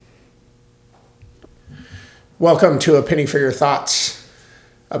Welcome to A Penny for Your Thoughts,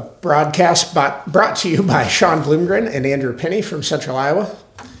 a broadcast brought to you by Sean Bloomgren and Andrew Penney from Central Iowa,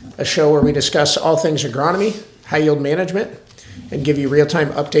 a show where we discuss all things agronomy, high-yield management, and give you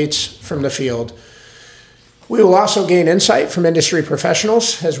real-time updates from the field. We will also gain insight from industry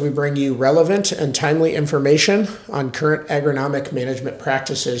professionals as we bring you relevant and timely information on current agronomic management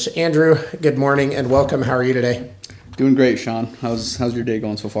practices. Andrew, good morning and welcome. How are you today? Doing great, Sean. How's your day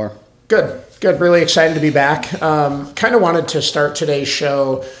going so far? Good. Really excited to be back. Kind of wanted to start today's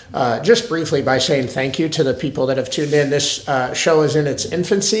show just briefly by saying thank you to the people that have tuned in. This show is in its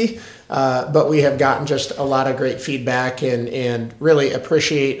infancy, but we have gotten just a lot of great feedback and really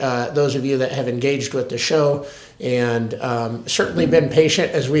appreciate those of you that have engaged with the show and certainly been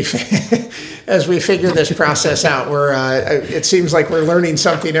patient as we as we figure this process out. It seems like we're learning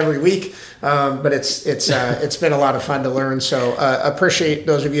something every week, but it's been a lot of fun to learn. So appreciate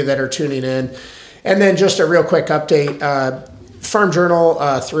those of you that are tuning in. And then just a real quick update. Farm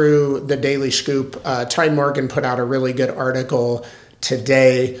Journal through the Daily Scoop, Ty Morgan put out a really good article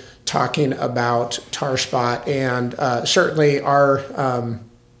today talking about tar spot, and certainly our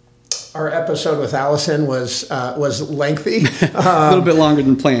episode with Allison was lengthy. A little bit longer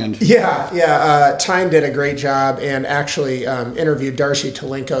than planned. Yeah. Tyne did a great job and actually interviewed Darcy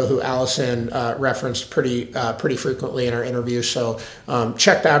Tolenko, who Allison referenced pretty frequently in our interview. So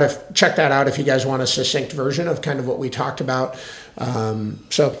check that out if you guys want a succinct version of kind of what we talked about.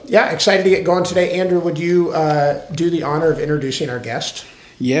 Excited to get going today. Andrew, would you do the honor of introducing our guest?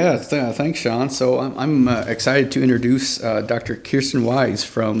 Yeah, thanks, Sean. So I'm excited to introduce Dr. Kiersten Wise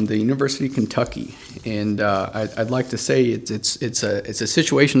from the University of Kentucky, and I'd like to say it's a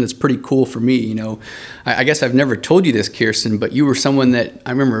situation that's pretty cool for me. You know, I guess I've never told you this, Kiersten, but you were someone that I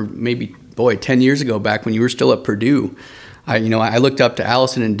remember maybe 10 years ago, back when you were still at Purdue. I looked up to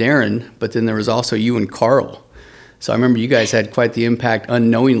Allison and Darren, but then there was also you and Carl. So I remember you guys had quite the impact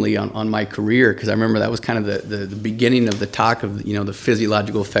unknowingly on my career, because I remember that was kind of the beginning of the talk of the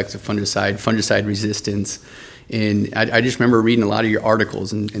physiological effects of fungicide resistance. And I just remember reading a lot of your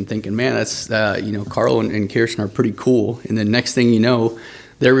articles and thinking, man, that's Carl and Kiersten are pretty cool. And then next thing you know,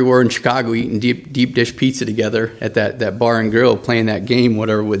 there we were in Chicago eating deep dish pizza together at that bar and grill, playing that game,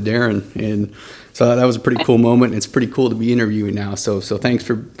 whatever, with Darren. And so that was a pretty cool moment. It's pretty cool to be interviewing now. So thanks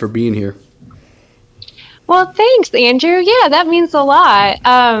for being here. Well, thanks, Andrew. Yeah, that means a lot.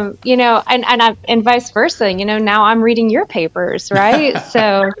 And vice versa. Now I'm reading your papers, right?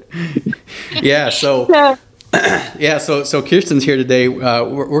 So. Yeah. So Kiersten's here today.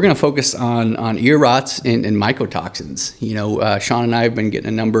 We're going to focus on ear rots and mycotoxins. Sean and I have been getting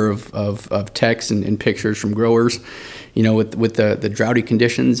a number of texts and pictures from growers, with the droughty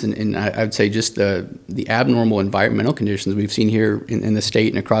conditions and I'd say just the abnormal environmental conditions we've seen here in the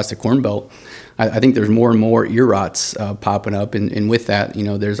state and across the Corn Belt. I think there's more and more ear rots popping up, and with that,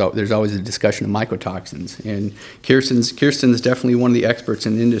 there's always a discussion of mycotoxins. And Kiersten's definitely one of the experts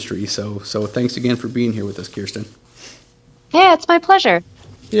in the industry. So thanks again for being here with us, Kiersten. Yeah, it's my pleasure.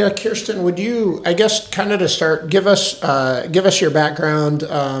 Yeah, Kiersten, would you, I guess, kind of to start, give us your background.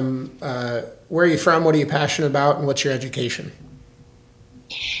 Where are you from? What are you passionate about? And what's your education?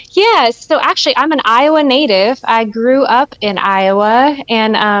 Yeah, so actually, I'm an Iowa native. I grew up in Iowa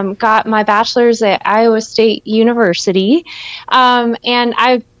and got my bachelor's at Iowa State University. And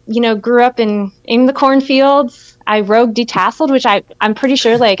I, grew up in the cornfields. I rogue detasseled, which I'm pretty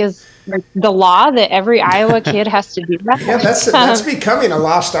sure is the law that every Iowa kid has to do that. Yeah, that's becoming a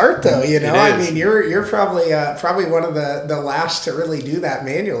lost art, though. I mean, you're probably one of the last to really do that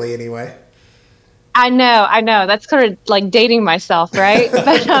manually, anyway. I know. That's kind of like dating myself, right?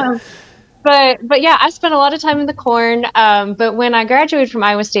 But yeah, I spent a lot of time in the corn. But when I graduated from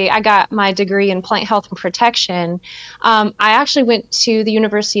Iowa State, I got my degree in plant health and protection. I actually went to the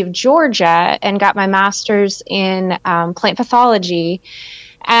University of Georgia and got my master's in plant pathology.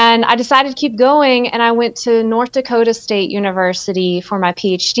 And I decided to keep going, and I went to North Dakota State University for my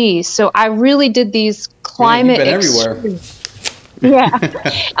PhD. So I really did these climate. You've been everywhere. Yeah.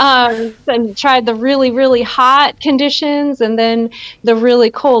 And tried the really, really hot conditions and then the really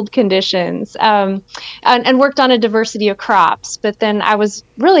cold conditions, and worked on a diversity of crops. But then I was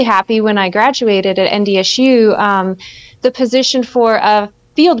really happy when I graduated at NDSU. The position for a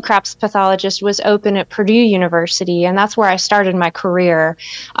field crops pathologist was open at Purdue University, and that's where I started my career.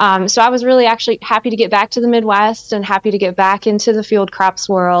 So I was really actually happy to get back to the Midwest and happy to get back into the field crops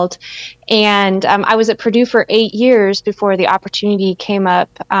world. And I was at Purdue for 8 years before the opportunity came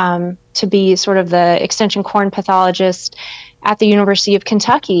up to be sort of the extension corn pathologist at the University of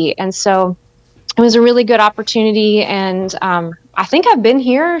Kentucky. And so it was a really good opportunity. And I think I've been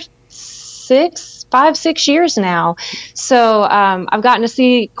here 6 5-6 years now. So I've gotten to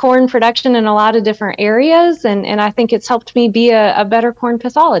see corn production in a lot of different areas, and I think it's helped me be a better corn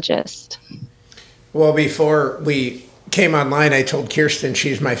pathologist. Well, before we came online, I told Kiersten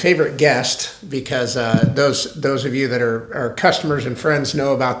she's my favorite guest because those of you that are customers and friends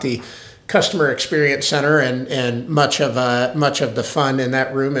know about the Customer Experience Center, and much of the fun in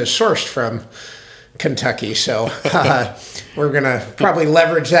that room is sourced from Kentucky. So we're going to probably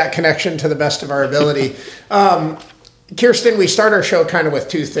leverage that connection to the best of our ability. Kiersten, we start our show kind of with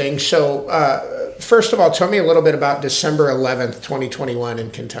two things. So first of all, tell me a little bit about December 11th, 2021 in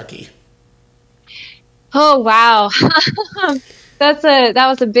Kentucky. Oh, wow. That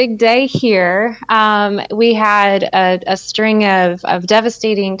was a big day here. We had a string of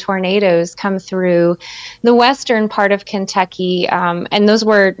devastating tornadoes come through the western part of Kentucky, and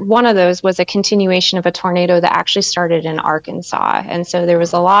one of those was a continuation of a tornado that actually started in Arkansas. And so there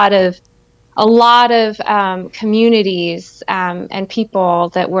was a lot of communities and people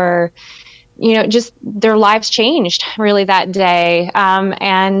that were, just their lives changed really that day.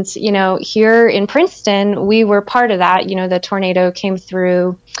 And, here in Princeton, we were part of that. The tornado came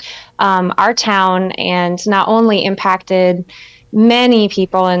through our town and not only impacted many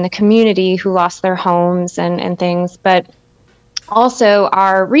people in the community who lost their homes and things, but also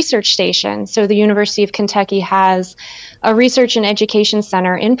our research station. So the University of Kentucky has a research and education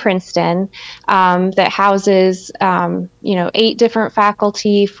center in Princeton that houses, 8 different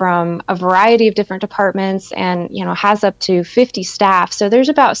faculty from a variety of different departments, and, has up to 50 staff. So there's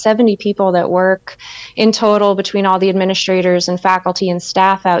about 70 people that work in total between all the administrators and faculty and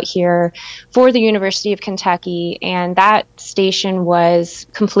staff out here for the University of Kentucky. And that station was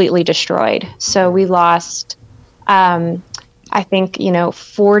completely destroyed. So we lost I think,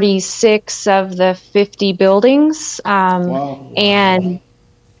 46 of the 50 buildings. Wow. And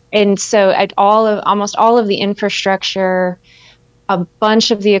so almost all of the infrastructure, a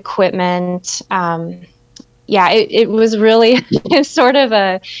bunch of the equipment, it was really sort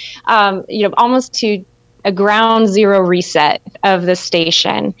of almost to a ground zero reset of the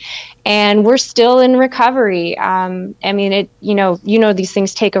station. And we're still in recovery. These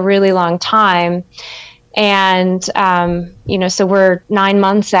things take a really long time. And, so we're 9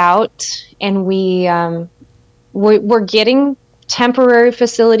 months out, and we're getting temporary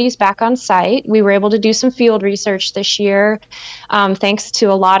facilities back on site. We were able to do some field research this year, thanks to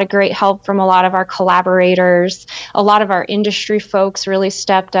a lot of great help from a lot of our collaborators. A lot of our industry folks really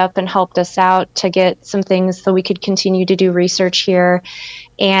stepped up and helped us out to get some things so we could continue to do research here.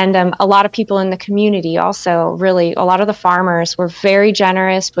 And a lot of people in the community also, really, a lot of the farmers were very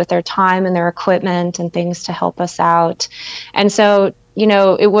generous with their time and their equipment and things to help us out. And so,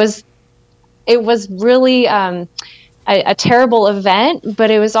 it was really a terrible event, but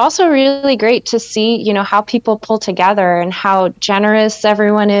it was also really great to see, how people pull together and how generous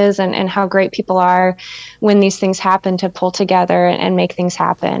everyone is, and how great people are when these things happen to pull together and make things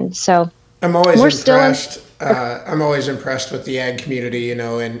happen. So I'm always impressed. I'm always impressed with the ag community,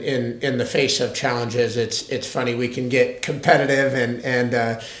 in the face of challenges. It's funny, we can get competitive and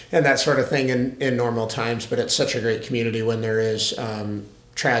that sort of thing in normal times, but it's such a great community when there is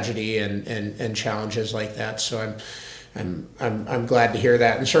tragedy and challenges like that. So I'm glad to hear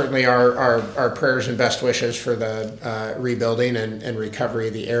that, and certainly our prayers and best wishes for the rebuilding and recovery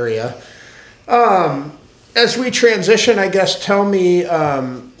of the area. As we transition, I guess, tell me,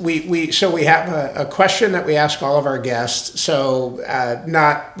 we have a question that we ask all of our guests. So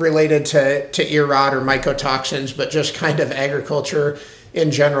not related to ear rot or mycotoxins, but just kind of agriculture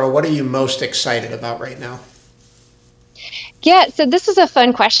in general. What are you most excited about right now? Yeah, so this is a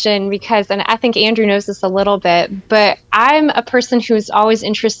fun question because, and I think Andrew knows this a little bit, but I'm a person who's always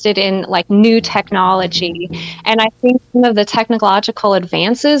interested in new technology. And I think some of the technological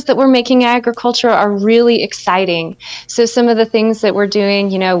advances that we're making in agriculture are really exciting. So some of the things that we're doing,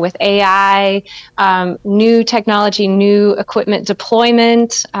 with AI, new technology, new equipment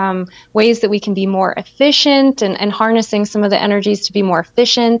deployment, ways that we can be more efficient and harnessing some of the energies to be more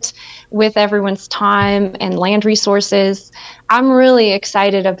efficient with everyone's time and land resources. I'm really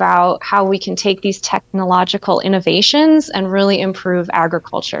excited about how we can take these technological innovations and really improve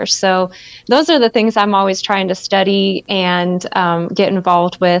agriculture. So those are the things I'm always trying to study and get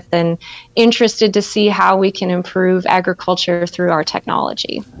involved with, and interested to see how we can improve agriculture through our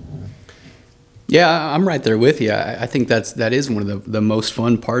technology. Yeah, I'm right there with you. I think that is one of the most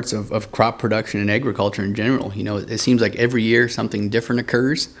fun parts of crop production and agriculture in general. It seems like every year something different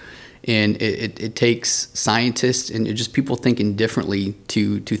occurs. And it takes scientists and just people thinking differently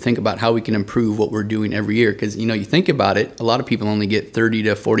to think about how we can improve what we're doing every year. Because, you think about it, a lot of people only get 30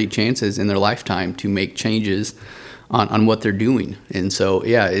 to 40 chances in their lifetime to make changes on what they're doing. And so,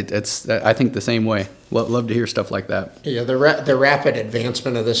 yeah, it's I think the same way. Love to hear stuff like that. Yeah, the rapid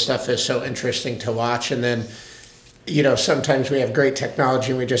advancement of this stuff is so interesting to watch. And then, sometimes we have great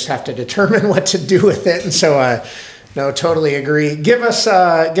technology and we just have to determine what to do with it. And so, no, totally agree. Give us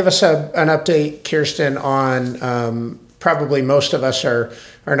an update, Kiersten, on probably most of us are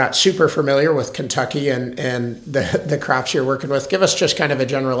not super familiar with Kentucky and the crops you're working with. Give us just kind of a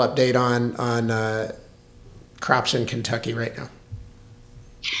general update on crops in Kentucky right now.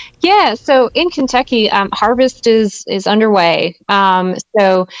 Yeah, so in Kentucky, harvest is underway.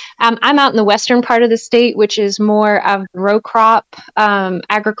 So I'm out in the western part of the state, which is more of row crop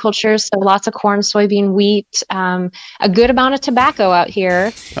agriculture. So lots of corn, soybean, wheat, a good amount of tobacco out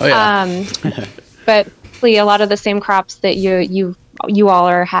here. Oh yeah. But a lot of the same crops that you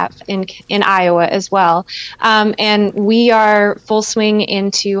all have in Iowa as well. And we are full swing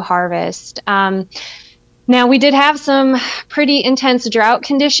into harvest. Now, we did have some pretty intense drought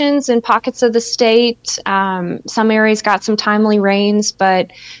conditions in pockets of the state. Some areas got some timely rains,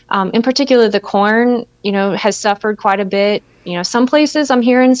 but in particular, the corn, has suffered quite a bit. Some places I'm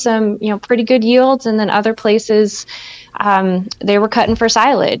hearing some, pretty good yields, and then other places they were cutting for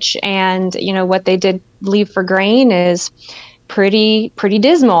silage. And, what they did leave for grain is pretty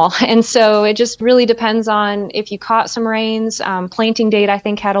dismal. And so it just really depends on if you caught some rains. Planting date, I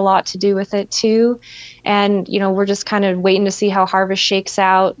think, had a lot to do with it too. And, we're just kind of waiting to see how harvest shakes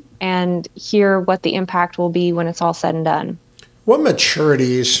out and hear what the impact will be when it's all said and done. What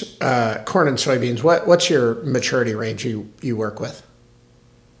maturities, corn and soybeans, what's your maturity range you work with?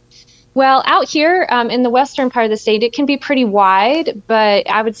 Well, out here in the western part of the state, it can be pretty wide, but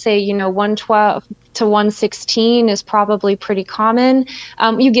I would say, 112 to 116 is probably pretty common.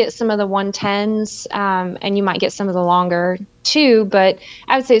 You get some of the 110s, and you might get some of the longer too, but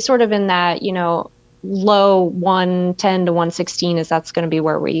I would say sort of in that, low 110 to 116 that's going to be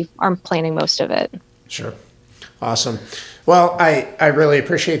where we are planting most of it. Sure. Awesome. Well, I really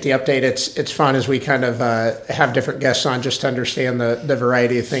appreciate the update. It's fun as we kind of have different guests on just to understand the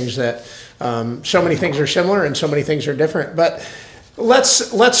variety of things that so many things are similar and so many things are different. But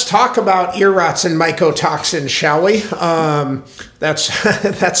let's talk about ear rots and mycotoxins, shall we?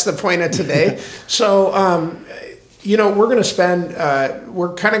 That's the point of today. So, we're going to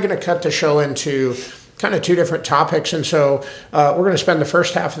we're kind of going to cut the show into kind of two different topics. And so we're going to spend the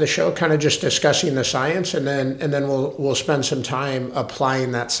first half of the show kind of just discussing the science, and then we'll spend some time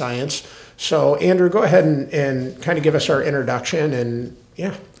applying that science. So Andrew, go ahead and kind of give us our introduction and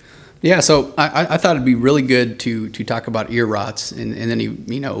yeah. Yeah, so I thought it'd be really good to talk about ear rots and then,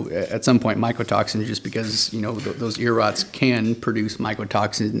 at some point mycotoxins, just because, those ear rots can produce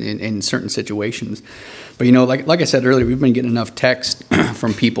mycotoxins in certain situations. But, like I said earlier, we've been getting enough text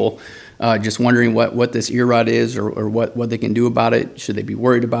from people just wondering what this ear rot is or what they can do about it. Should they be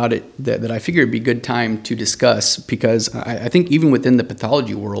worried about it? That I figured it'd be a good time to discuss, because I think even within the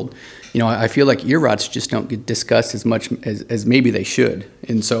pathology world, I feel like ear rots just don't get discussed as much as maybe they should.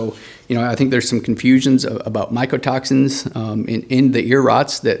 And so, I think there's some confusions about mycotoxins in the ear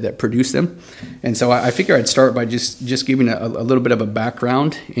rots that produce them. And so I figure I'd start by just giving a little bit of a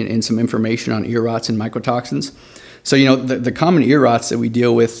background and some information on ear rots and mycotoxins. So, the common ear rots that we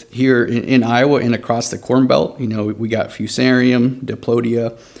deal with here in Iowa and across the Corn Belt, we got Fusarium,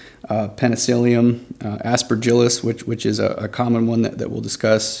 Diplodia, Penicillium, Aspergillus, which is a common one that we'll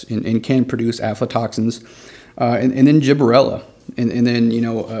discuss and can produce aflatoxins, and then Gibberella. And then,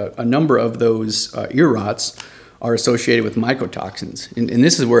 a number of those ear rots are associated with mycotoxins. And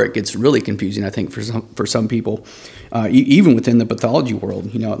this is where it gets really confusing, I think, for some people, even within the pathology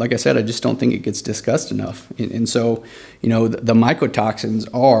world. Like I said, I just don't think it gets discussed enough. And so, the mycotoxins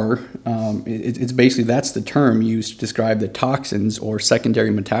are, it's basically, that's the term used to describe the toxins or secondary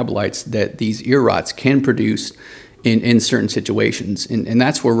metabolites that these ear rots can produce in certain situations. And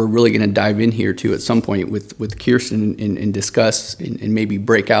that's where we're really going to dive in here too at some point with Kiersten and discuss and maybe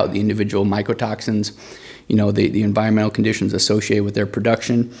break out the individual mycotoxins, the environmental conditions associated with their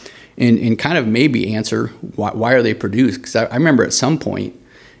production, and kind of maybe answer why are they produced. Because I remember at some point,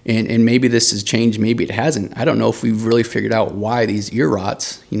 and maybe this has changed, maybe it hasn't, I don't know if we've really figured out why these ear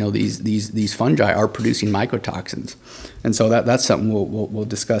rots, these fungi are producing mycotoxins. And so that's something we'll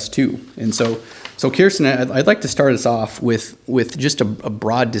discuss too. And so Kiersten, I'd like to start us off with just a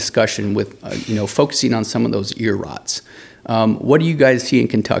broad discussion with focusing on some of those ear rots. What do you guys see in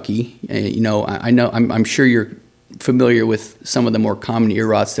Kentucky? I know I'm sure you're familiar with some of the more common ear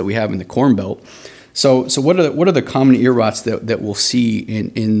rots that we have in the Corn Belt. So what are the common ear rots that we'll see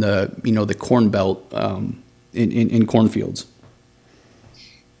in the the Corn Belt in cornfields?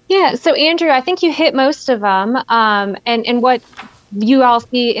 Yeah, so Andrew, I think you hit most of them, and what you all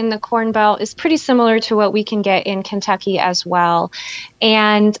see in the Corn Belt is pretty similar to what we can get in Kentucky as well.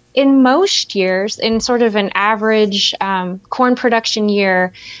 And in most years, in sort of an average corn production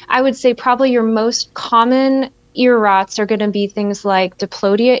year, I would say probably your most common ear rots are going to be things like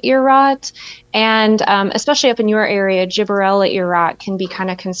Diplodia ear rot, and especially up in your area, Gibberella ear rot can be kind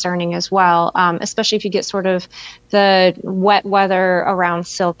of concerning as well, especially if you get sort of the wet weather around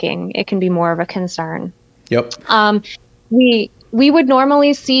silking. It can be more of a concern. Yep. We would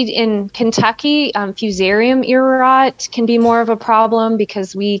normally see in Kentucky, Fusarium ear rot can be more of a problem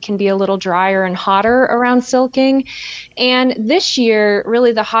because we can be a little drier and hotter around silking. And this year,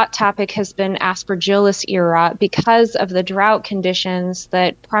 really the hot topic has been Aspergillus ear rot because of the drought conditions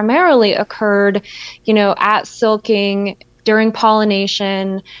that primarily occurred, at silking, during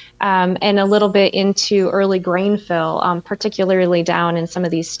pollination, and a little bit into early grain fill, particularly down in some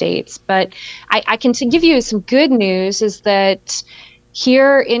of these states. But I can give you some good news is that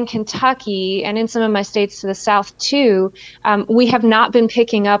here in Kentucky and in some of my states to the south too, we have not been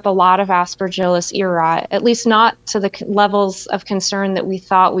picking up a lot of Aspergillus ear rot, at least not to the levels of concern that we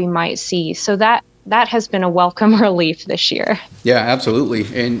thought we might see. So that has been a welcome relief this year. Yeah, absolutely.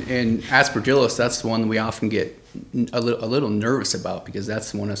 And Aspergillus, that's the one we often get a little nervous about because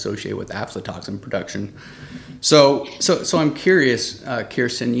that's the one associated with aflatoxin production. So I'm curious,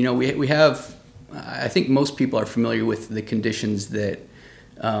 Kiersten. We have. I think most people are familiar with the conditions that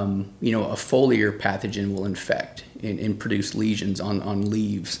a foliar pathogen will infect and produce lesions on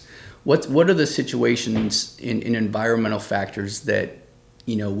leaves. What are the situations in environmental factors that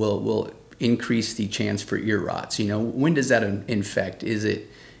will increase the chance for ear rots? When does that infect? Is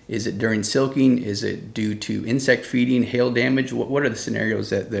it during silking? Is it due to insect feeding, hail damage? What are the scenarios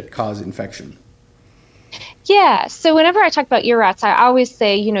that cause infection? Yeah, so whenever I talk about ear rots, I always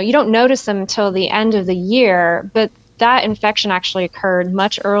say, you don't notice them until the end of the year, but that infection actually occurred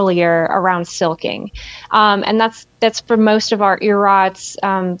much earlier around silking. And that's for most of our ear rots,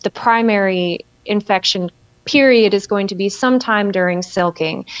 the primary infection period is going to be sometime during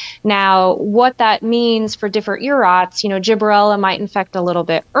silking. Now, what that means for different ear rots, Gibberella might infect a little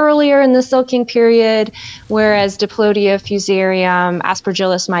bit earlier in the silking period, whereas Diplodia, Fusarium,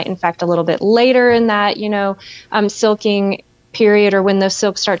 Aspergillus might infect a little bit later in that, silking period or when those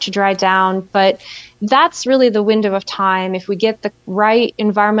silks start to dry down. But that's really the window of time. If we get the right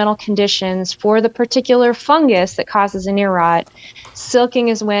environmental conditions for the particular fungus that causes an ear rot, silking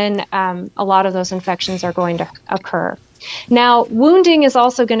is when a lot of those infections are going to occur. Now, wounding is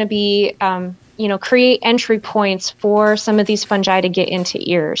also going to be, create entry points for some of these fungi to get into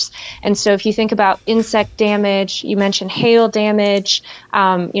ears. And so if you think about insect damage, you mentioned hail damage,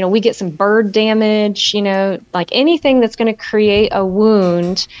 we get some bird damage, like anything that's going to create a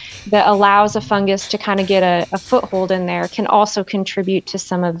wound that allows a fungus to kind of get a foothold in there can also contribute to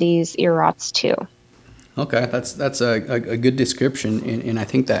some of these ear rots too. Okay, that's a good description, and I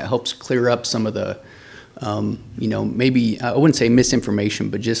think that helps clear up some of the, maybe I wouldn't say misinformation,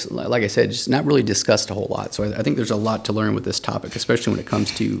 but just like I said, just not really discussed a whole lot. So I think there's a lot to learn with this topic, especially when it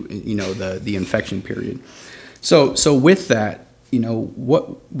comes to the infection period. So with that,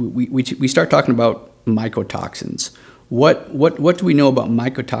 what we start talking about mycotoxins. What do we know about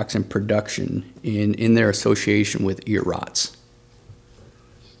mycotoxin production in their association with ear rots?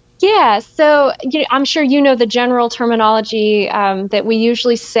 Yeah, so I'm sure the general terminology that we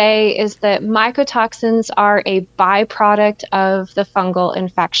usually say is that mycotoxins are a byproduct of the fungal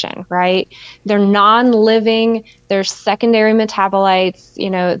infection, right? They're non-living, they're secondary metabolites,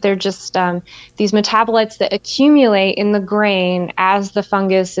 they're just these metabolites that accumulate in the grain as the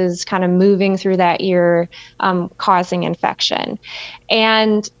fungus is kind of moving through that ear, causing infection.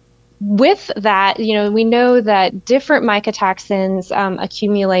 And with that, we know that different mycotoxins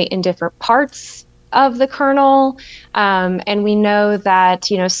accumulate in different parts of the kernel, and we know that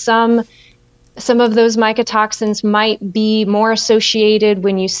some of those mycotoxins might be more associated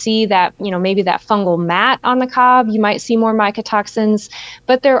when you see that maybe that fungal mat on the cob. You might see more mycotoxins,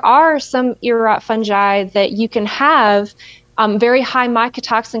 but there are some ear rot fungi that you can have very high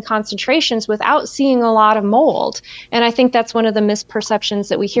mycotoxin concentrations without seeing a lot of mold. And I think that's one of the misperceptions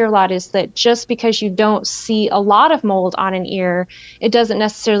that we hear a lot is that just because you don't see a lot of mold on an ear, it doesn't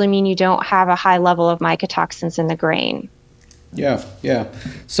necessarily mean you don't have a high level of mycotoxins in the grain. Yeah.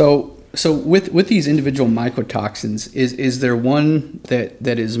 So So with these individual mycotoxins, is there one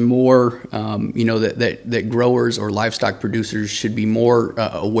that is more, that growers or livestock producers should be more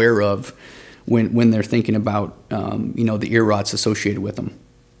aware of when they're thinking about, the ear rots associated with them?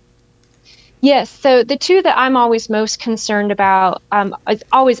 Yes. So the two that I'm always most concerned about is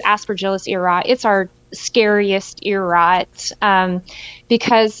always Aspergillus ear rot. It's our scariest ear rot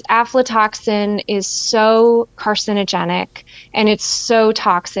because aflatoxin is so carcinogenic and it's so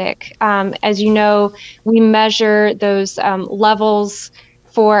toxic. As you know, we measure those levels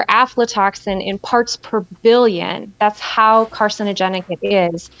for aflatoxin in parts per billion. That's how carcinogenic it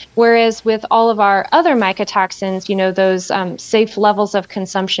is. Whereas with all of our other mycotoxins, those safe levels of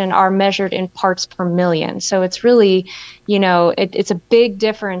consumption are measured in parts per million. So it's really, it's a big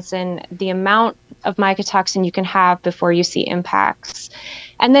difference in the amount of mycotoxin you can have before you see impacts.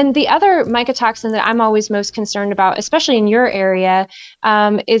 And then the other mycotoxin that I'm always most concerned about, especially in your area,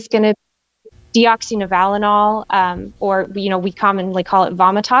 is going to deoxynivalenol, or we commonly call it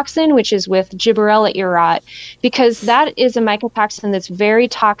vomitoxin, which is with Gibberella ear rot, because that is a mycotoxin that's very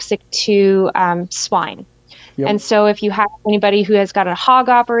toxic to swine. Yep. And so if you have anybody who has got a hog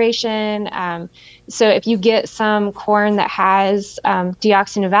operation, so if you get some corn that has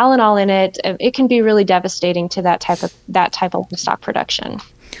deoxynivalenol in it, it can be really devastating to that type of livestock production.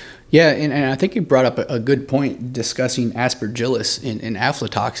 Yeah, and I think you brought up a good point discussing aspergillus and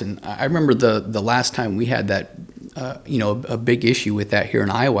aflatoxin. I remember the last time we had that, a big issue with that here in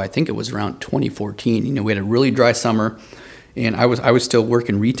Iowa. I think it was around 2014. We had a really dry summer, and I was still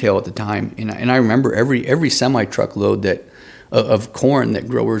working retail at the time, and I remember every semi truckload of corn that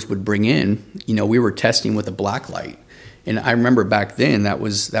growers would bring in, we were testing with a black light. And I remember back then that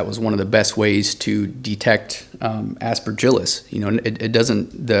was one of the best ways to detect aspergillus. It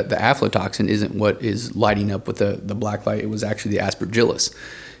doesn't, the aflatoxin isn't what is lighting up with the black light. It was actually the aspergillus.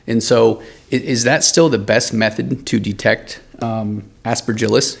 And so is that still the best method to detect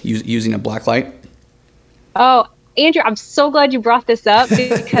aspergillus using a black light? Oh, Andrew, I'm so glad you brought this up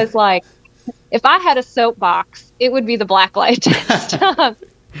because if I had a soapbox, it would be the black light test.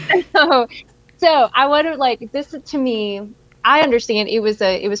 So I would have this to me. I understand it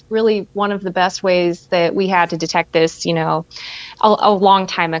was really one of the best ways that we had to detect this, a long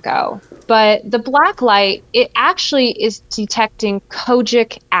time ago. But the black light, it actually is detecting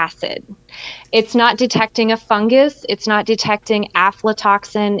kojic acid. It's not detecting a fungus. It's not detecting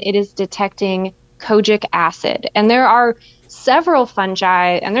aflatoxin. It is detecting kojic acid. And there are several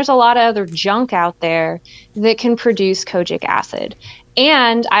fungi, and there's a lot of other junk out there that can produce kojic acid.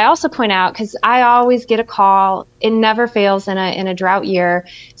 And I also point out, because I always get a call, it never fails in a drought year,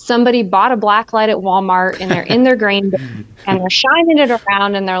 somebody bought a black light at Walmart and they're in their grain bin and they're shining it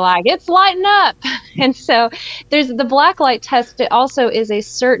around and they're like, it's lighting up. And so there's the black light test. It also is a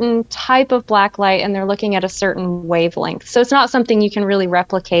certain type of black light and they're looking at a certain wavelength. So it's not something you can really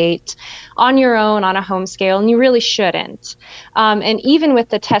replicate on your own on a home scale, and you really shouldn't. And even with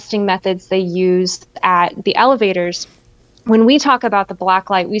the testing methods they use at the elevators, when we talk about the black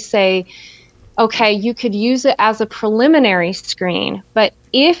light, we say, okay, you could use it as a preliminary screen, but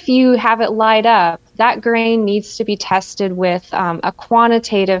if you have it light up, that grain needs to be tested with a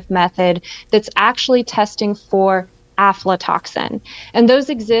quantitative method that's actually testing for aflatoxin. And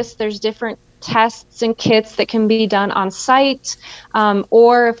those exist. There's different tests and kits that can be done on site,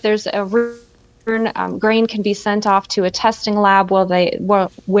 or if there's a grain can be sent off to a testing lab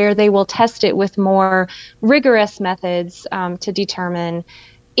where they will test it with more rigorous methods to determine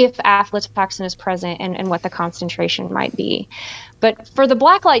if aflatoxin is present and what the concentration might be. But for the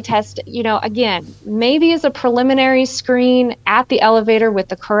black light test, again, maybe as a preliminary screen at the elevator with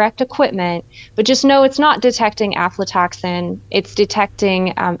the correct equipment, but just know it's not detecting aflatoxin. It's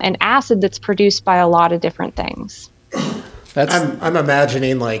detecting an acid that's produced by a lot of different things. I'm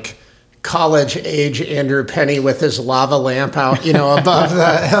imagining college age Andrew Penney with his lava lamp out, above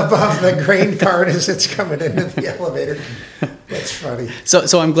the grain cart as it's coming into the elevator. That's funny.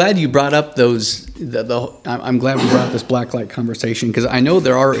 So I'm glad you brought up I'm glad we brought up this black light conversation, because I know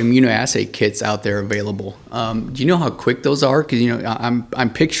there are immunoassay kits out there available. Do you know how quick those are? Because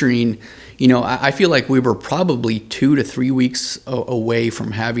I'm picturing, I feel like we were probably 2 to 3 weeks away from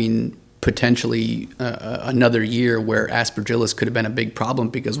having potentially another year where aspergillus could have been a big problem,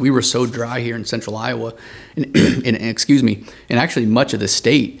 because we were so dry here in central Iowa and actually much of the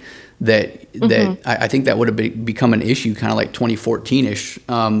state that I think that would have become an issue kind of like 2014-ish.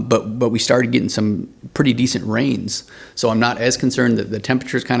 But we started getting some pretty decent rains. So I'm not as concerned that the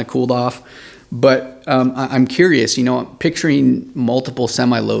temperatures kind of cooled off. But I'm curious, picturing multiple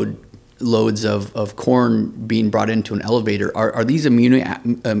semi-load loads of corn being brought into an elevator. Are these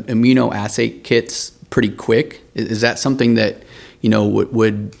immunoassay kits pretty quick? Is that something that,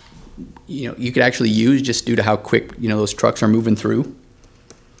 would you could actually use just due to how quick, those trucks are moving through?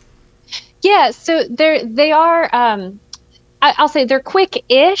 Yeah, so they are, I'll say they're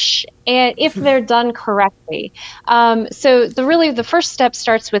quick-ish, and if they're done correctly. So the first step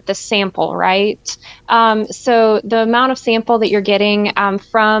starts with the sample, right? So the amount of sample that you're getting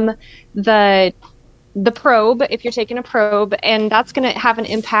from the probe, if you're taking a probe, and that's going to have an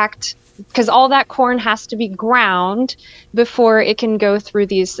impact because all that corn has to be ground before it can go through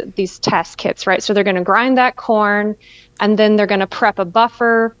these test kits, right? So they're going to grind that corn, and then they're going to prep a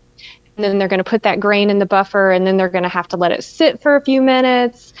buffer. And then they're going to put that grain in the buffer, and then they're going to have to let it sit for a few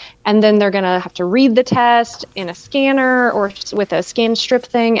minutes, and then they're going to have to read the test in a scanner or with a scan strip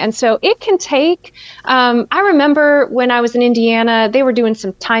thing. And so it can take, I remember when I was in Indiana, they were doing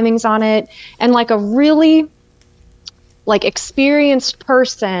some timings on it, and like a really experienced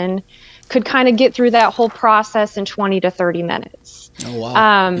person could kind of get through that whole process in 20 to 30 minutes. Oh,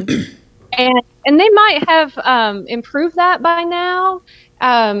 wow. And they might have improved that by now.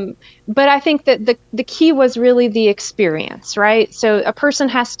 But I think that the key was really the experience, right? So a person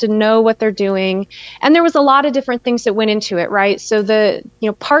has to know what they're doing. And there was a lot of different things that went into it, right? So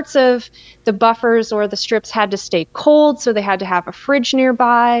parts of the buffers or the strips had to stay cold, so they had to have a fridge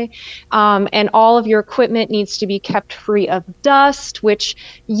nearby. And all of your equipment needs to be kept free of dust, which,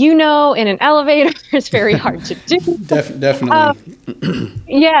 in an elevator is very hard to do. Definitely.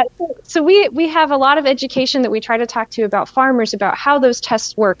 Yeah. So we have a lot of education that we try to talk to about farmers about how those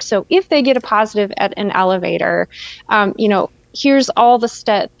tests work. So if they get a positive at an elevator, here's all the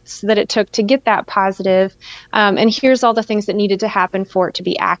steps that it took to get that positive, and here's all the things that needed to happen for it to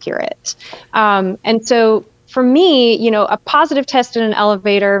be accurate. And so for me, a positive test in an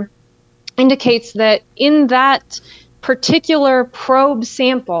elevator indicates that in that particular probe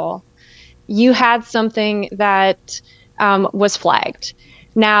sample, you had something that was flagged.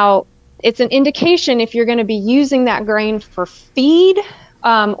 Now, it's an indication if you're going to be using that grain for feed,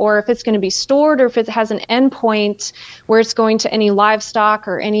 or if it's going to be stored, or if it has an endpoint where it's going to any livestock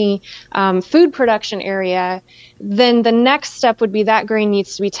or any food production area, then the next step would be that grain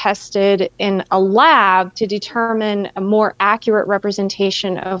needs to be tested in a lab to determine a more accurate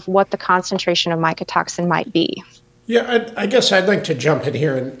representation of what the concentration of mycotoxin might be. Yeah, I guess I'd like to jump in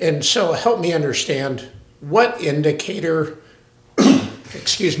here and so help me understand what indicator,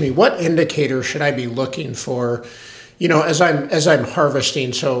 what indicator should I be looking for, as I'm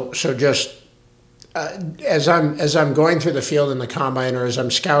harvesting? So just as I'm going through the field in the combine, or as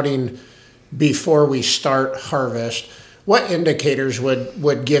I'm scouting before we start harvest, what indicators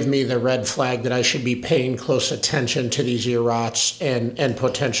would give me the red flag that I should be paying close attention to these ear rots and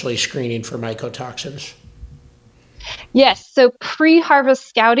potentially screening for mycotoxins? Yes. So pre-harvest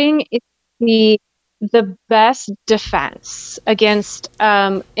scouting is the best defense against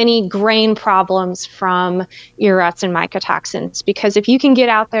any grain problems from ear rots and mycotoxins. Because if you can get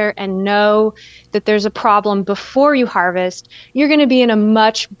out there and know that there's a problem before you harvest, you're going to be in a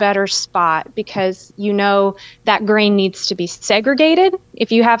much better spot because that grain needs to be segregated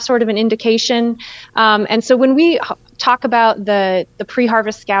if you have sort of an indication. And so when we talk about the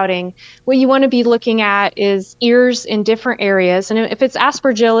pre-harvest scouting, what you want to be looking at is ears in different areas. And if it's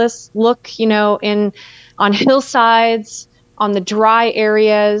aspergillus, look, on hillsides, on the dry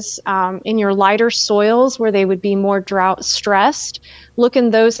areas, in your lighter soils where they would be more drought stressed. Look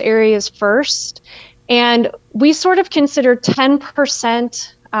in those areas first. And we sort of consider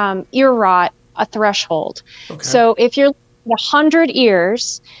 10% ear rot a threshold. Okay. So if you're 100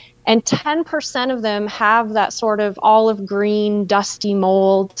 ears, and 10% of them have that sort of olive green, dusty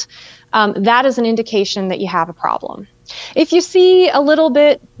mold, that is an indication that you have a problem. If you see a little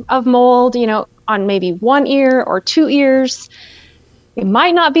bit of mold, on maybe one ear or two ears, it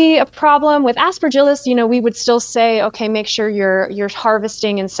might not be a problem. With aspergillus, we would still say, okay, make sure you're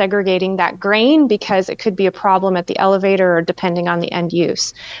harvesting and segregating that grain because it could be a problem at the elevator or depending on the end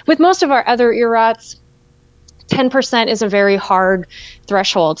use. With most of our other ear rots, 10% is a very hard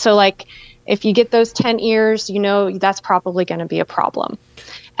threshold. So if you get those 10 ears, that's probably going to be a problem.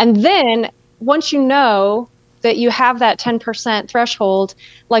 And then once you know that you have that 10% threshold,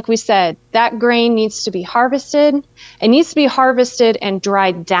 like we said, that grain needs to be harvested. It needs to be harvested and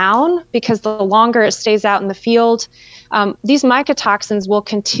dried down because the longer it stays out in the field, these mycotoxins will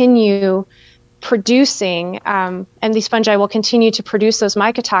continue producing, and these fungi will continue to produce those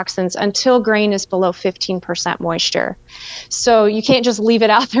mycotoxins until grain is below 15% moisture. So you can't just leave it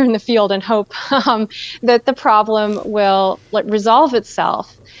out there in the field and hope that the problem will resolve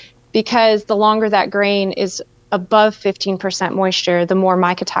itself. because the longer that grain is above 15% moisture, the more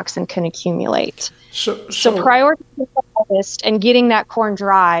mycotoxin can accumulate. So prioritizing harvest and getting that corn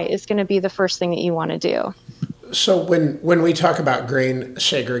dry is going to be the first thing that you want to do. So when we talk about grain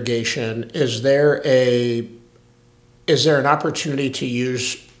segregation, is there an opportunity to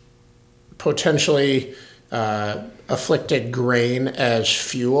use potentially afflicted grain as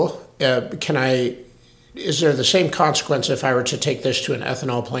fuel? Is there the same consequence if I were to take this to an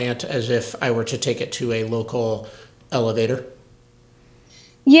ethanol plant as if I were to take it to a local elevator?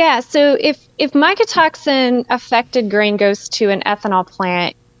 Yeah, so if mycotoxin affected grain goes to an ethanol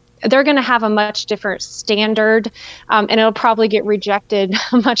plant, they're going to have a much different standard, and it'll probably get rejected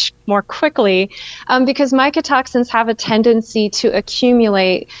much more quickly because mycotoxins have a tendency to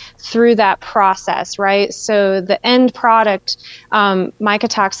accumulate through that process, right? So the end product,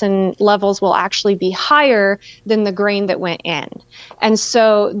 mycotoxin levels will actually be higher than the grain that went in. And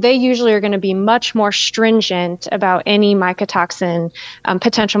so they usually are going to be much more stringent about any mycotoxin,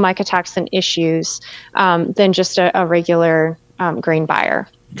 potential mycotoxin issues than just a regular grain buyer.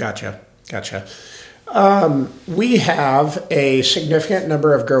 Gotcha. We have a significant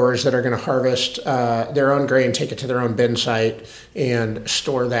number of growers that are going to harvest their own grain, take it to their own bin site, and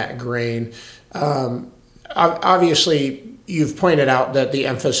store that grain. Obviously, you've pointed out that the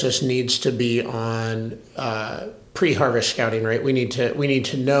emphasis needs to be on pre-harvest scouting, right? We need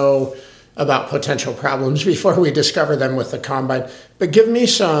to know about potential problems before we discover them with the combine. But give me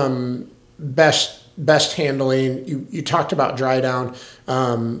some best handling. You talked about dry down,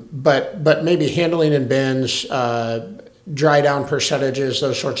 but maybe handling in bins, dry down percentages,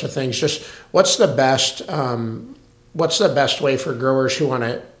 those sorts of things. Just what's the best way for growers who want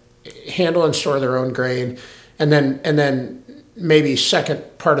to handle and store their own grain, and then maybe second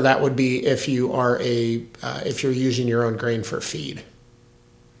part of that would be if you're using your own grain for feed.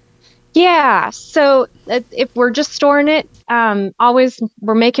 Yeah, so if we're just storing it, always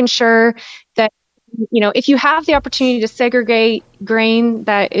we're making sure that, if you have the opportunity to segregate grain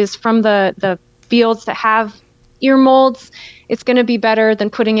that is from the fields that have ear molds, it's going to be better than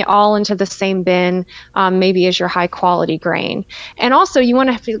putting it all into the same bin, maybe as your high quality grain. And also you want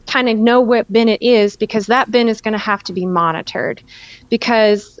to have to kind of know what bin it is, because that bin is going to have to be monitored,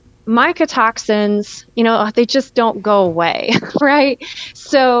 because mycotoxins, they just don't go away, right?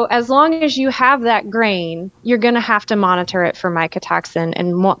 So as long as you have that grain, you're going to have to monitor it for mycotoxin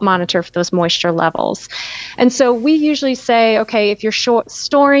and monitor for those moisture levels. And so we usually say, okay, if you're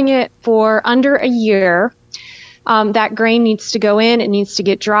storing it for under a year, that grain needs to go in, it needs to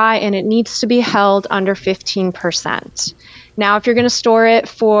get dry, and it needs to be held under 15%. Now, if you're going to store it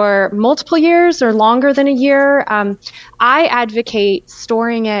for multiple years or longer than a year, I advocate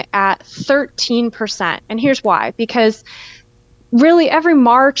storing it at 13%. And here's why. Because really every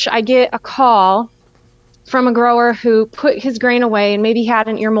March I get a call from a grower who put his grain away and maybe had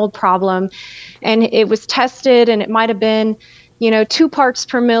an ear mold problem, and it was tested and it might have been 2 parts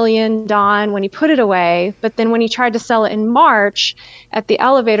per million Don when he put it away. But then when he tried to sell it in March at the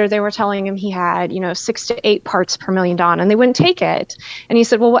elevator, they were telling him he had, 6 to 8 parts per million Don, and they wouldn't take it. And he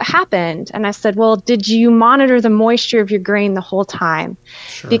said, well, what happened? And I said, well, did you monitor the moisture of your grain the whole time?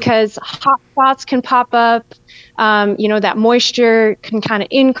 Sure. Because hot spots can pop up. That moisture can kind of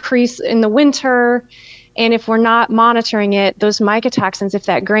increase in the winter. And if we're not monitoring it, those mycotoxins, if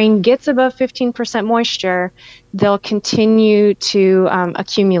that grain gets above 15% moisture, they'll continue to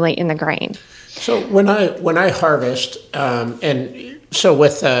accumulate in the grain. So when I harvest, and so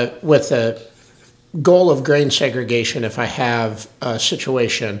with the goal of grain segregation, if I have a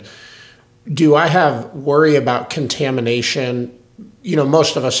situation, do I have worry about contamination?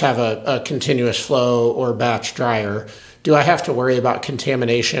 Most of us have a continuous flow or batch dryer. Do I have to worry about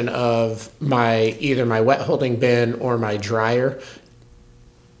contamination of either my wet holding bin or my dryer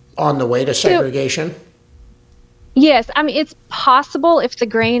on the way to segregation? Yes, it's possible if the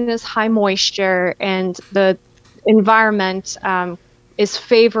grain is high moisture and the environment is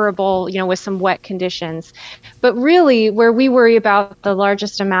favorable, with some wet conditions. But really, where we worry about the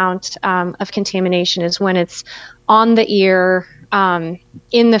largest amount of contamination is when it's on the ear,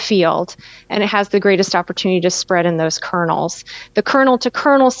 in the field, and it has the greatest opportunity to spread in those kernels. The kernel to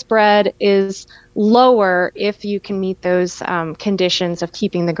kernel spread is lower if you can meet those conditions of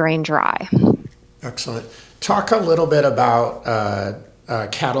keeping the grain dry. Excellent. Talk a little bit about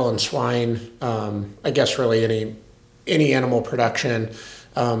cattle and swine, I guess really any animal production.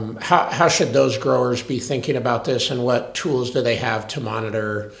 How should those growers be thinking about this, and what tools do they have to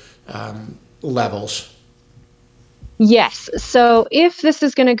monitor levels? Yes. So if this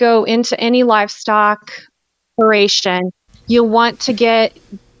is going to go into any livestock operation, you'll want to get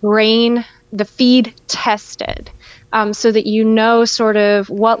the feed tested, so that you know sort of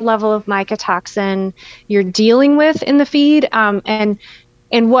what level of mycotoxin you're dealing with in the feed,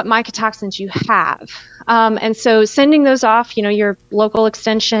 and what mycotoxins you have. And so sending those off, your local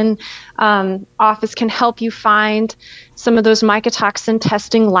extension office can help you find some of those mycotoxin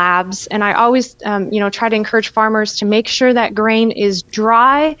testing labs. And I always, try to encourage farmers to make sure that grain is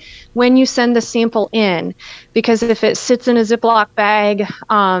dry when you send the sample in, because if it sits in a Ziploc bag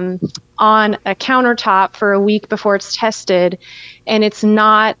on a countertop for a week before it's tested and it's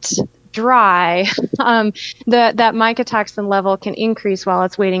not dry, that mycotoxin level can increase while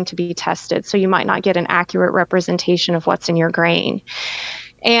it's waiting to be tested. So you might not get an accurate representation of what's in your grain.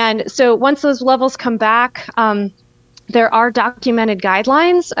 And so once those levels come back, there are documented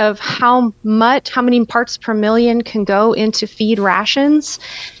guidelines of how many parts per million can go into feed rations.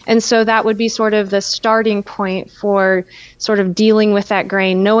 And so that would be sort of the starting point for sort of dealing with that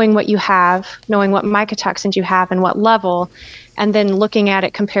grain, knowing what you have, knowing what mycotoxins you have and what level, and then looking at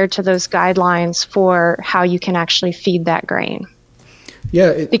it compared to those guidelines for how you can actually feed that grain.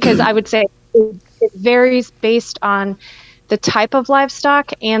 Yeah. Because I would say it varies based on the type of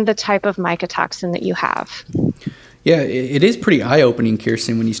livestock and the type of mycotoxin that you have. Yeah, it is pretty eye-opening,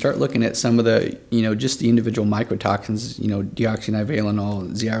 Kiersten, when you start looking at some of the, just the individual mycotoxins, deoxynivalenol,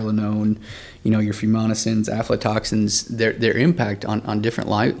 zearalenone, your fumonisin, aflatoxins, their impact on different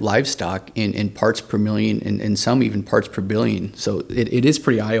livestock in parts per million and some even parts per billion. So it is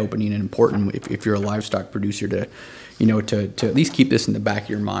pretty eye-opening and important if you're a livestock producer to at least keep this in the back of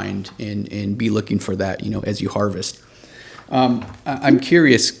your mind and be looking for that, as you harvest. I'm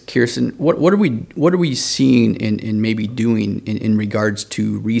curious, Kiersten, what are we seeing and maybe doing in regards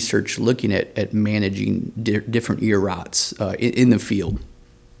to research looking at managing different ear rots in the field?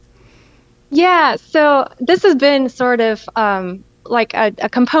 Yeah, so this has been sort of like a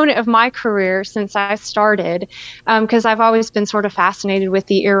component of my career since I started, because I've always been sort of fascinated with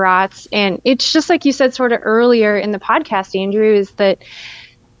the ear rots. And it's just like you said sort of earlier in the podcast, Andrew, is that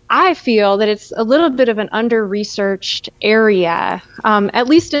I feel that it's a little bit of an under-researched area, at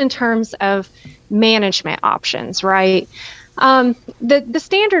least in terms of management options, right? The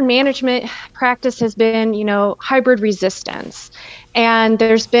standard management practice has been, hybrid resistance. And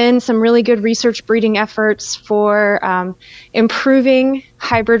there's been some really good research breeding efforts for improving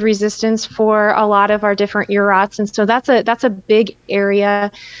hybrid resistance for a lot of our different ear rots. And so that's a big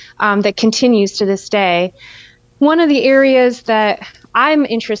area that continues to this day. One of the areas that I'm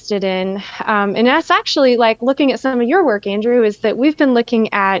interested in, and that's actually like looking at some of your work, Andrew, is that we've been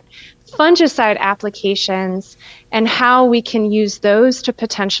looking at fungicide applications and how we can use those to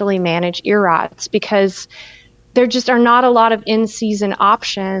potentially manage ear rots, because there just are not a lot of in-season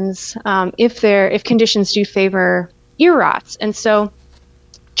options if conditions do favor ear rots. And so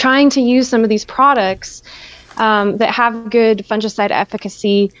trying to use some of these products that have good fungicide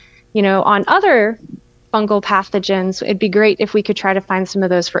efficacy, on other fungal pathogens, it'd be great if we could try to find some of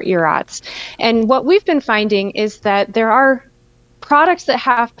those for ear rots. And what we've been finding is that there are products that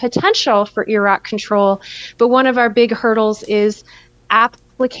have potential for ear rot control, but one of our big hurdles is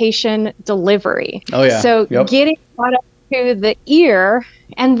application delivery. Oh yeah. So getting product to the ear,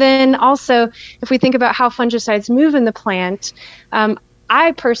 and then also if we think about how fungicides move in the plant,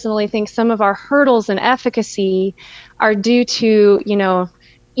 I personally think some of our hurdles in efficacy are due to,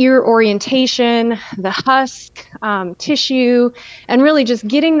 ear orientation, the husk, tissue, and really just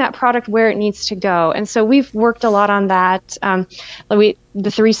getting that product where it needs to go. And so we've worked a lot on that. The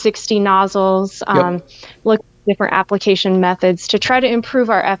 360 nozzles, look at different application methods to try to improve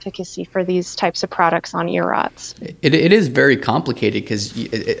our efficacy for these types of products on ear rots. It is very complicated because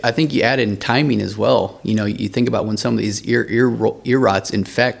I think you add in timing as well. You think about when some of these ear rots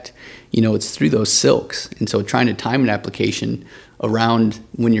infect, it's through those silks. And so trying to time an application around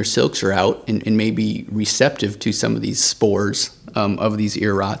when your silks are out and maybe receptive to some of these spores of these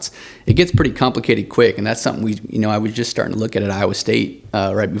ear rots, it gets pretty complicated quick. And that's something I was just starting to look at Iowa State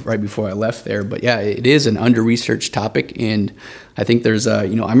right before I left there. But yeah, it is an under-researched topic. And I think there's I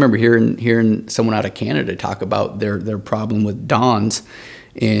remember hearing someone out of Canada talk about their problem with dawns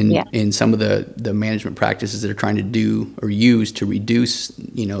and some of the management practices that are trying to do or use to reduce,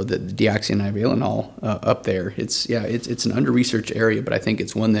 the deoxynivalenol up there. It's an under-researched area, but I think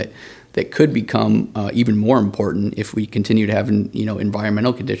it's one that could become even more important if we continue to have,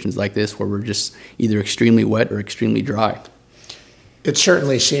 environmental conditions like this where we're just either extremely wet or extremely dry. It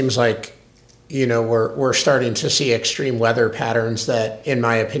certainly seems like, we're starting to see extreme weather patterns that, in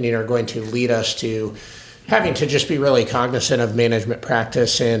my opinion, are going to lead us to having to just be really cognizant of management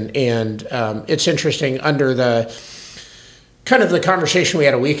practice. And it's interesting, under the kind of the conversation we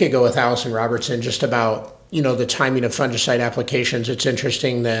had a week ago with Allison Robertson just about, the timing of fungicide applications. It's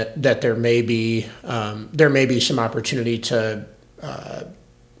interesting that there may be some opportunity to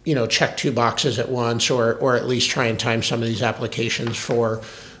check two boxes at once, or at least try and time some of these applications for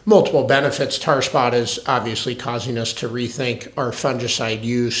multiple benefits. Tar spot is obviously causing us to rethink our fungicide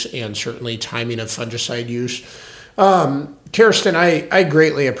use and certainly timing of fungicide use. Kiersten, I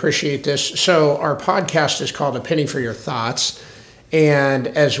greatly appreciate this. So our podcast is called A Penny for Your Thoughts. And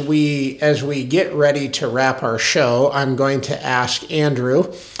as we get ready to wrap our show, I'm going to ask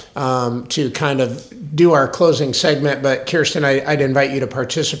Andrew to kind of do our closing segment. But Kiersten, I'd invite you to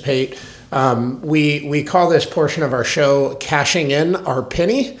participate. We call this portion of our show cashing in our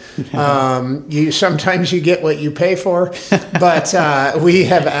penny. Sometimes you get what you pay for, but we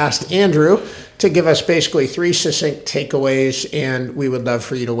have asked Andrew to give us basically 3 succinct takeaways, and we would love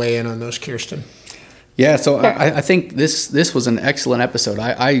for you to weigh in on those, Kiersten. Yeah, so I think this was an excellent episode.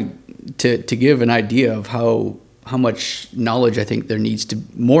 To give an idea of how much knowledge I think there needs to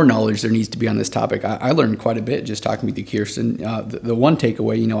be on this topic. I learned quite a bit just talking with you, Kiersten. The one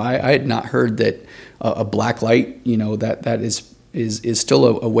takeaway, I had not heard that a black light, that is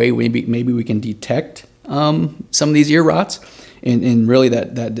still a way maybe we can detect some of these ear rots, and really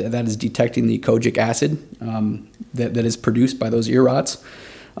that is detecting the kojic acid that is produced by those ear rots.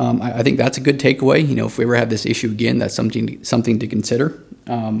 I think that's a good takeaway. If we ever have this issue again, that's something to consider.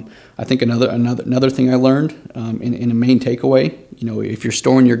 I think another thing I learned in a main takeaway, if you're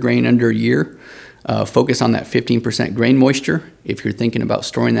storing your grain under a year, focus on that 15% grain moisture. If you're thinking about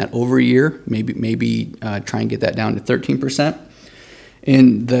storing that over a year, maybe try and get that down to 13%.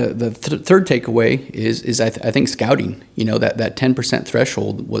 And the third takeaway is I think scouting. That 10%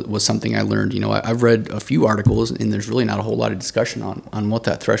 threshold was something I learned. I've read a few articles, and there's really not a whole lot of discussion on what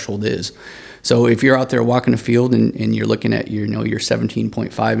that threshold is. So if you're out there walking a field and you're looking at your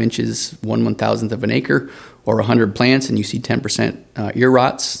 17.5 inches, 1/1000th of an acre, or 100 plants, and you see 10% ear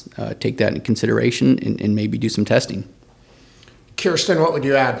rots, take that into consideration and maybe do some testing. Kiersten, what would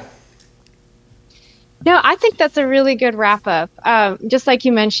you add? No, I think that's a really good wrap up. Just like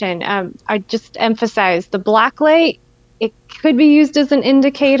you mentioned, I just emphasize the black light. It could be used as an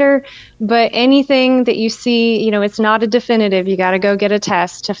indicator, but anything that you see, it's not a definitive. You got to go get a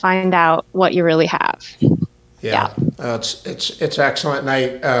test to find out what you really have. Yeah. It's excellent,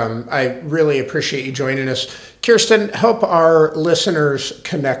 and I really appreciate you joining us. Kiersten, help our listeners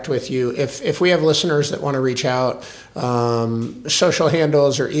connect with you. If we have listeners that want to reach out, social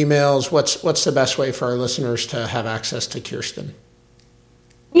handles or emails, what's the best way for our listeners to have access to Kiersten?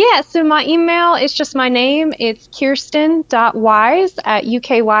 Yeah, so my email is just my name. It's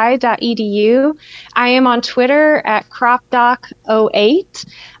kiersten.wise@uky.edu. I am on Twitter at cropdoc08.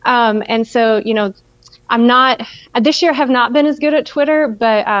 And so, I'm not, this year have not been as good at Twitter,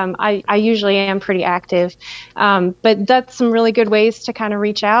 but I usually am pretty active. But that's some really good ways to kind of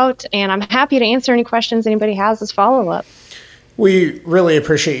reach out, and I'm happy to answer any questions anybody has as follow-up. We really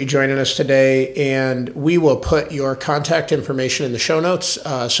appreciate you joining us today, and we will put your contact information in the show notes.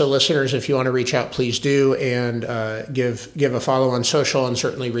 So listeners, if you want to reach out, please do, and give a follow on social, and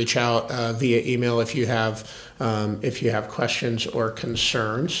certainly reach out via email if you have questions or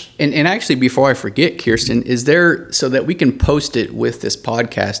concerns. And actually, before I forget, Kiersten, is there, so that we can post it with this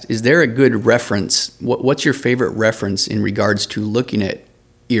podcast, is there a good reference? What's your favorite reference in regards to looking at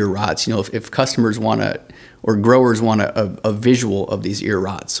ear rots? If customers want to, or growers want a visual of these ear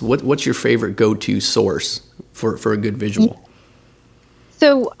rots, what's your favorite go-to source for a good visual?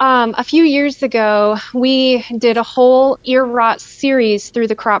 So a few years ago, we did a whole ear rot series through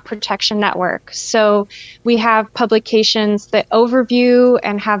the Crop Protection Network. So we have publications that overview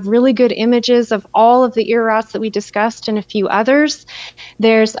and have really good images of all of the ear rots that we discussed and a few others.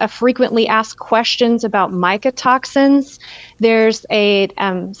 There's a frequently asked questions about mycotoxins. There's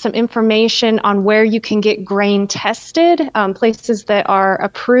some information on where you can get grain tested, places that are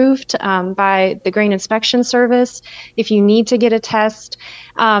approved by the Grain Inspection Service if you need to get a test.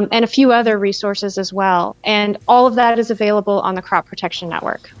 And a few other resources as well. And all of that is available on the Crop Protection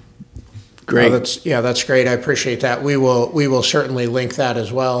Network. Great. That's great. I appreciate that. We will certainly link that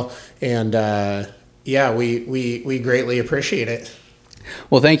as well. And we greatly appreciate it.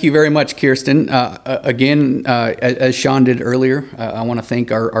 Well, thank you very much, Kiersten. Again, as Sean did earlier, I want to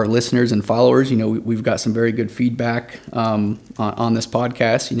thank our listeners and followers. We've got some very good feedback on this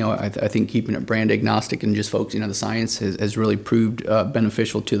podcast. I think keeping it brand agnostic and just focusing on the science has really proved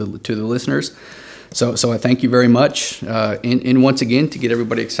beneficial to the listeners. So I thank you very much. And once again, to get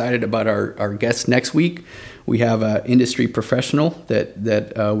everybody excited about our guests next week, we have an industry professional that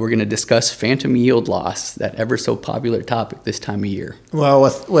we're going to discuss phantom yield loss, that ever so popular topic this time of year. Well,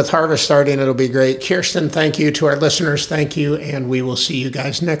 with harvest starting, it'll be great. Kiersten, thank you. To our listeners, thank you. And we will see you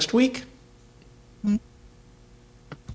guys next week.